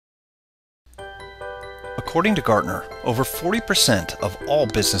According to Gartner, over 40% of all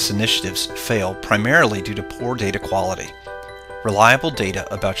business initiatives fail primarily due to poor data quality. Reliable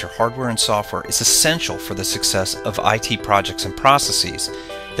data about your hardware and software is essential for the success of IT projects and processes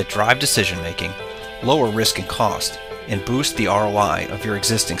that drive decision-making, lower risk and cost, and boost the ROI of your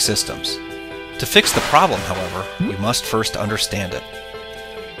existing systems. To fix the problem, however, we must first understand it.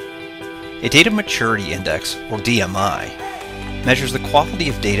 A Data Maturity Index, or DMI, measures the quality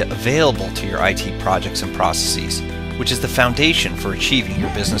of data available to your IT projects and processes, which is the foundation for achieving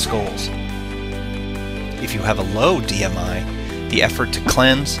your business goals. If you have a low DMI, the effort to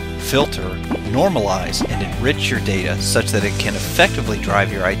cleanse, filter, normalize, and enrich your data such that it can effectively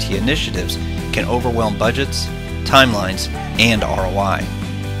drive your IT initiatives can overwhelm budgets, timelines, and ROI.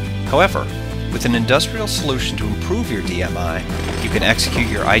 However, with an industrial solution to improve your DMI, you can execute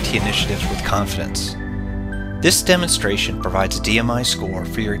your IT initiatives with confidence. This demonstration provides a DMI score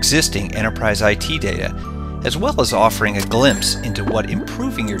for your existing enterprise IT data, as well as offering a glimpse into what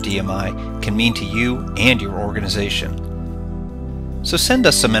improving your DMI can mean to you and your organization. So send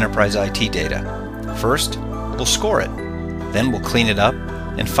us some enterprise IT data. First, we'll score it, then we'll clean it up,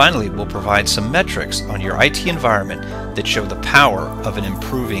 and finally we'll provide some metrics on your IT environment that show the power of an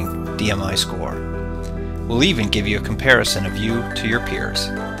improving DMI score. We'll even give you a comparison of you to your peers.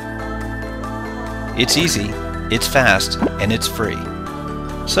 It's easy, it's fast, and it's free.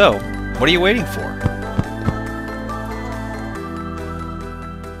 So, what are you waiting for?